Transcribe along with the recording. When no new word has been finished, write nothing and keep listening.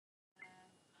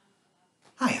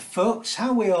folks,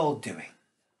 how are we all doing?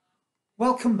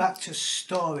 Welcome back to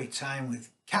Story Time with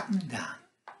Captain Dan.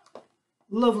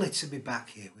 Lovely to be back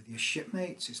here with your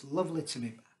shipmates. It's lovely to be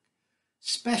back.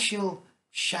 Special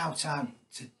shout out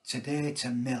today to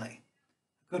Millie,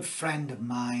 a good friend of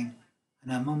mine,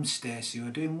 and her mum Stacey, who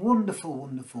are doing wonderful,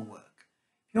 wonderful work.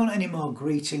 If you want any more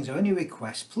greetings or any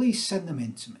requests, please send them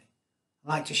in to me.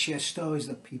 I like to share stories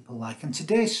that people like, and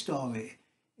today's story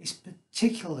is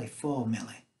particularly for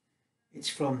Millie. It's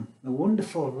from the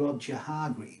wonderful Roger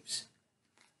Hargreaves,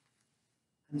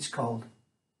 and it's called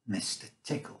Mr.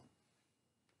 Tickle.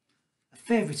 A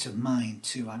favourite of mine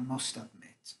too, I must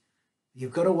admit.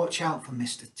 You've got to watch out for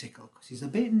Mr. Tickle because he's a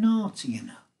bit naughty, you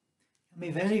know. He can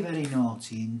be very, very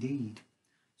naughty indeed.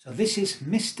 So this is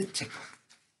Mr. Tickle.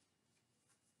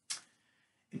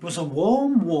 It was a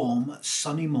warm, warm,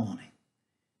 sunny morning.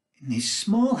 In his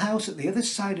small house at the other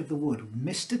side of the wood,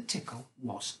 Mr. Tickle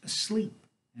was asleep.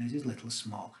 There's his little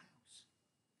small house.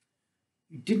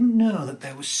 You didn't know that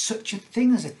there was such a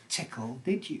thing as a tickle,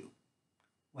 did you?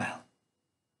 Well,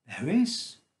 there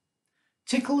is.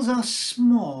 Tickles are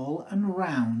small and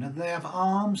round, and they have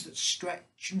arms that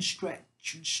stretch and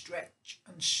stretch and stretch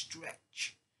and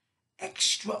stretch.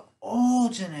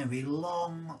 Extraordinary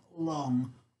long,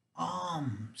 long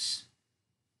arms.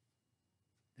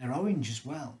 They're orange as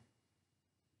well.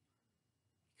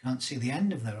 You can't see the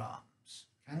end of their arms,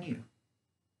 can you?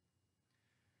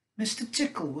 Mr.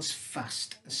 Tickle was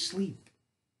fast asleep.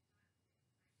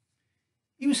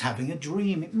 He was having a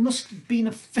dream. It must have been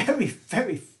a very,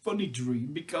 very funny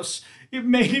dream because it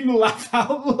made him laugh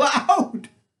out loud.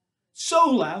 So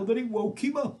loud that it woke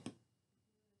him up.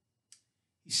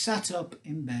 He sat up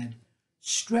in bed,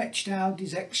 stretched out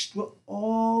his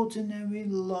extraordinary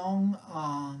long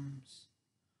arms,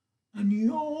 and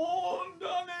yawned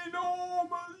an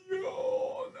enormous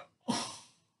yawn.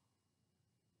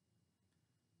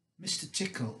 Mr.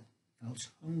 Tickle felt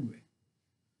hungry.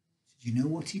 Did you know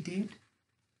what he did?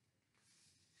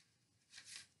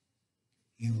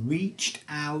 He reached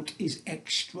out his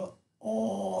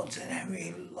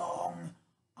extraordinary long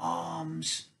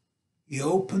arms. He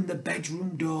opened the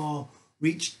bedroom door,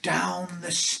 reached down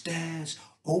the stairs,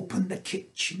 opened the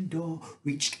kitchen door,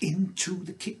 reached into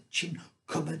the kitchen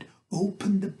cupboard,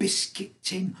 opened the biscuit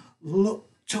tin,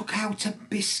 took out a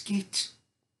biscuit,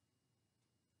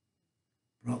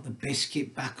 brought the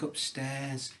biscuit back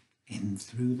upstairs, in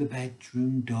through the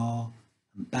bedroom door,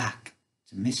 and back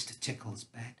to Mr. Tickle's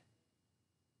bed.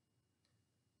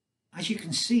 As you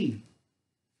can see,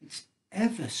 it's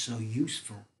ever so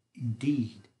useful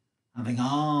indeed, having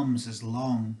arms as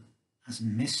long as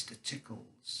Mr.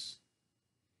 Tickle's.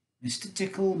 Mr.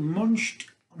 Tickle munched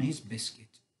on his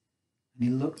biscuit, and he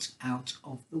looked out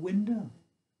of the window.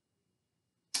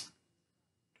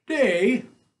 Today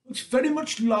looks very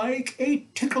much like a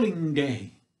tickling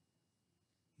day,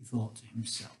 he thought to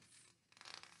himself.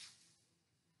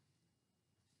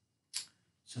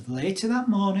 So later that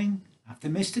morning, after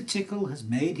Mr. Tickle has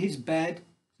made his bed,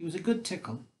 he was a good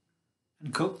tickle,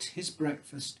 and cooked his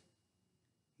breakfast,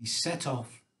 he set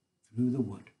off through the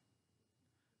wood.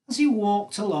 As he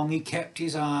walked along, he kept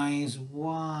his eyes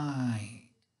wide,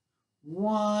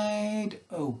 wide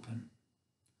open,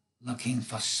 looking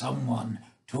for someone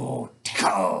to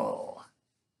tickle,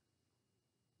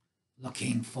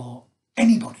 looking for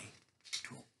anybody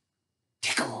to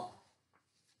tickle.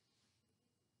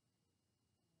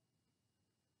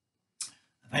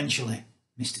 Eventually,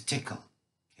 Mr. Tickle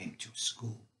came to a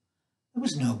school. There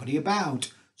was nobody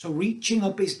about, so reaching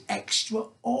up his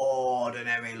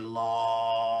extraordinary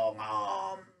long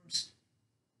arms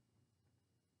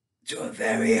to a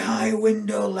very high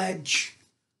window ledge,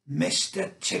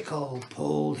 Mr. Tickle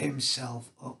pulled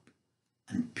himself up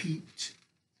and peeped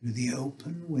through the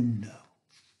open window.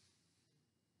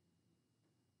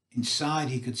 Inside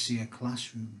he could see a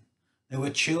classroom. There were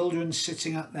children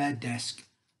sitting at their desk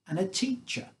and a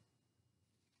teacher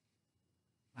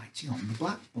writing on the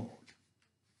blackboard.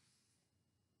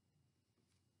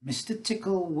 Mr.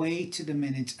 Tickle waited a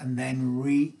minute and then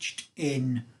reached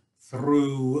in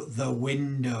through the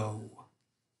window.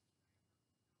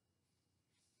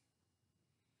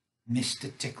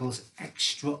 Mr. Tickle's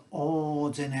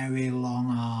extraordinary long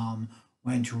arm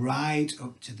went right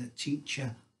up to the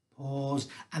teacher, paused,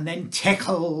 and then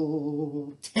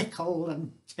tickled, tickled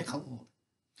and tickled.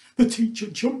 The teacher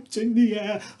jumped in the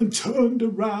air and turned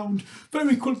around,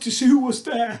 very quick to see who was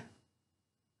there.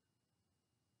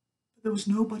 But there was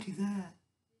nobody there.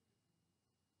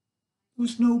 There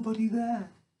was nobody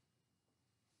there.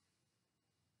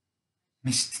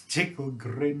 Mr. Tickle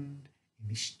grinned a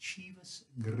mischievous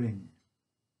grin.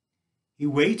 He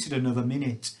waited another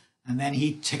minute And then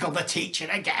he tickled the teacher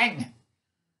again.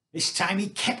 This time he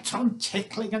kept on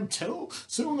tickling until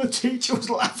soon the teacher was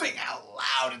laughing out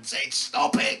loud and saying,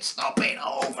 stop it,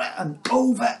 over and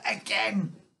over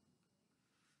again.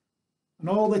 And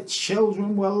all the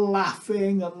children were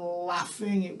laughing and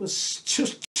laughing. It was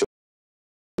just...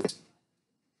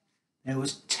 There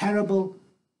was terrible,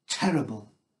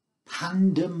 terrible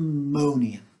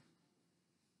pandemonium.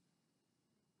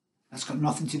 That's got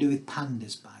nothing to do with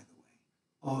pandas, by the way,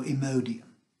 or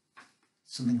Imodium.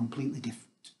 Something completely different.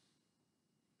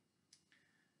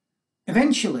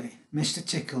 Eventually, Mr.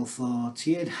 Tickle thought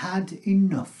he had had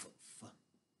enough fun.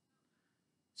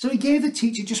 So he gave the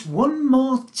teacher just one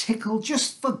more tickle,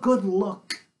 just for good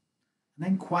luck, and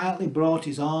then quietly brought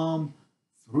his arm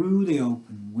through the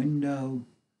open window.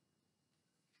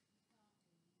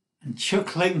 And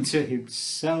chuckling to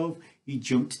himself, he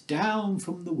jumped down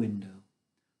from the window,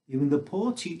 leaving the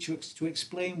poor teacher to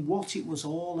explain what it was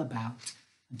all about.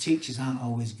 And teachers aren't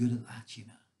always good at that, you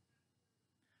know.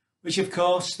 Which, of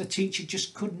course, the teacher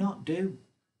just could not do.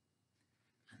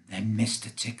 And then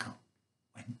Mr. Tickle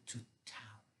went to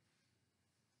town.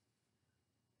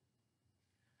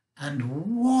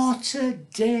 And what a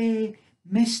day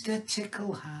Mr.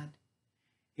 Tickle had.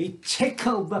 He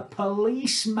tickled the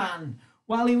policeman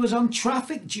while he was on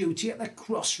traffic duty at the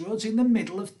crossroads in the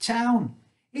middle of town.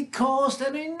 It caused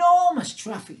an enormous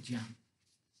traffic jam.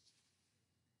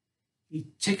 He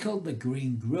tickled the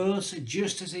greengrocer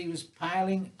just as he was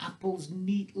piling apples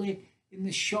neatly in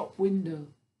the shop window.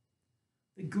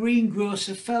 The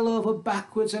greengrocer fell over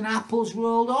backwards and apples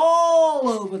rolled all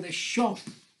over the shop.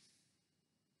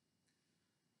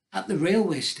 At the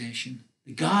railway station,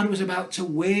 the guard was about to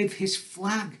wave his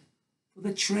flag for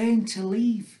the train to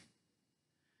leave.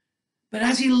 But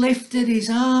as he lifted his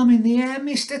arm in the air,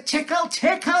 Mr. Tickle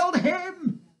tickled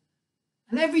him.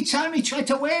 And every time he tried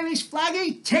to wave his flag,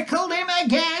 he tickled him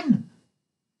again.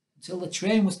 Until the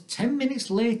train was 10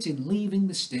 minutes late in leaving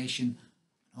the station,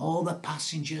 and all the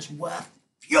passengers were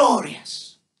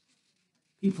furious.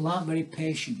 People aren't very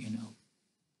patient, you know.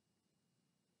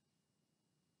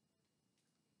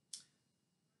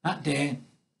 That day,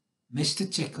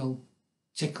 Mr. Tickle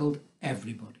tickled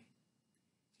everybody.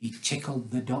 He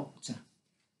tickled the doctor.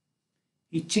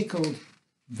 He tickled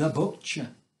the butcher.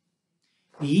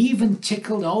 He even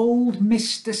tickled old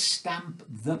Mr. Stamp,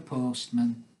 the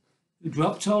postman, who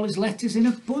dropped all his letters in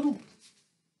a puddle.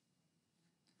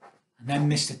 And then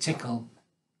Mr. Tickle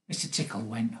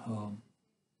went home.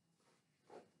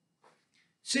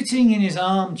 Sitting in his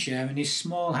armchair in his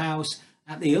small house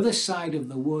at the other side of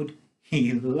the wood,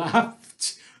 he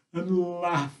laughed and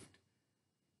laughed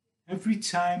every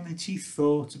time that he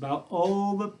thought about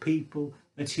all the people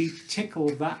that he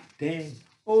tickled that day.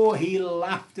 Oh, he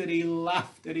laughed and he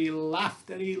laughed and he laughed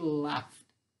and he laughed.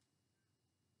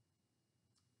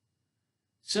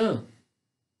 So,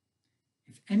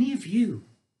 if any of you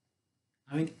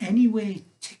are in any way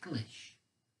ticklish,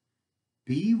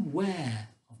 beware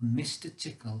of Mr.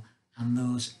 Tickle and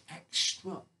those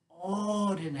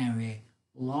extraordinary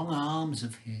long arms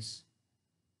of his.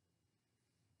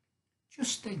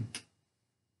 Just think,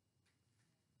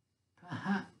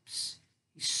 perhaps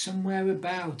he's somewhere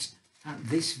about at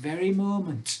this very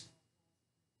moment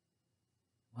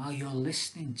while you're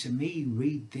listening to me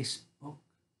read this book.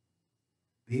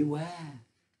 Beware,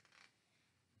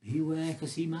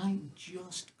 because he might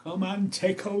just come and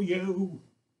tickle you.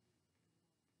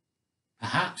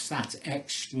 Perhaps that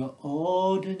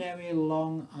extraordinary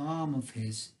long arm of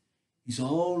his is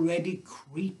already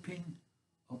creeping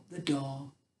up the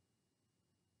door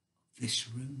of this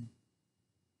room.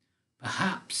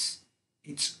 Perhaps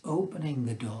it's opening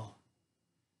the door,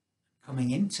 coming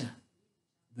into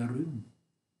the room.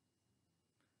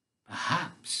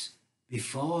 Perhaps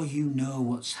before you know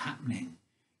what's happening,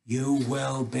 you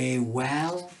will be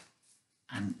well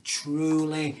and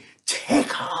truly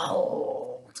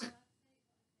tickled.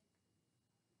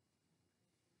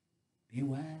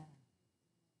 Beware,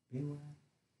 beware,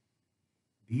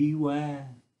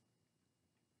 beware.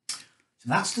 So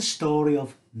that's the story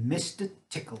of Mr.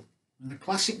 Tickle, the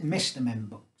classic Mr. Men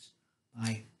books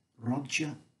by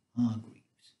Roger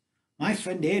Hargreaves. My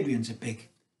friend Adrian's a big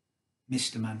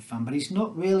Mr. Man fan, but he's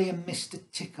not really a Mr.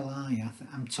 Tickle, are you?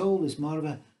 I'm told he's more of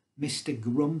a Mr.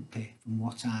 Grumpy from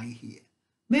what I hear.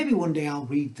 Maybe one day I'll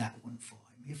read that one for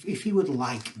him, if he would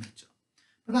like me to.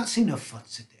 But that's enough for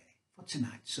today, for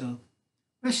tonight. So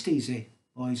rest easy,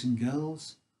 boys and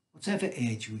girls, whatever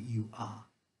age you are.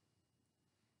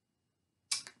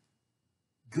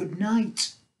 Good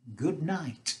night, good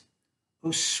night.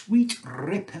 Oh, sweet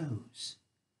repose.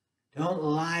 Don't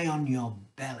lie on your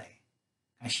belly,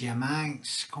 as you might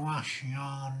squash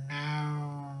your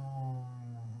nose.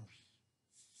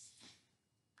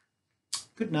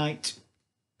 Good night.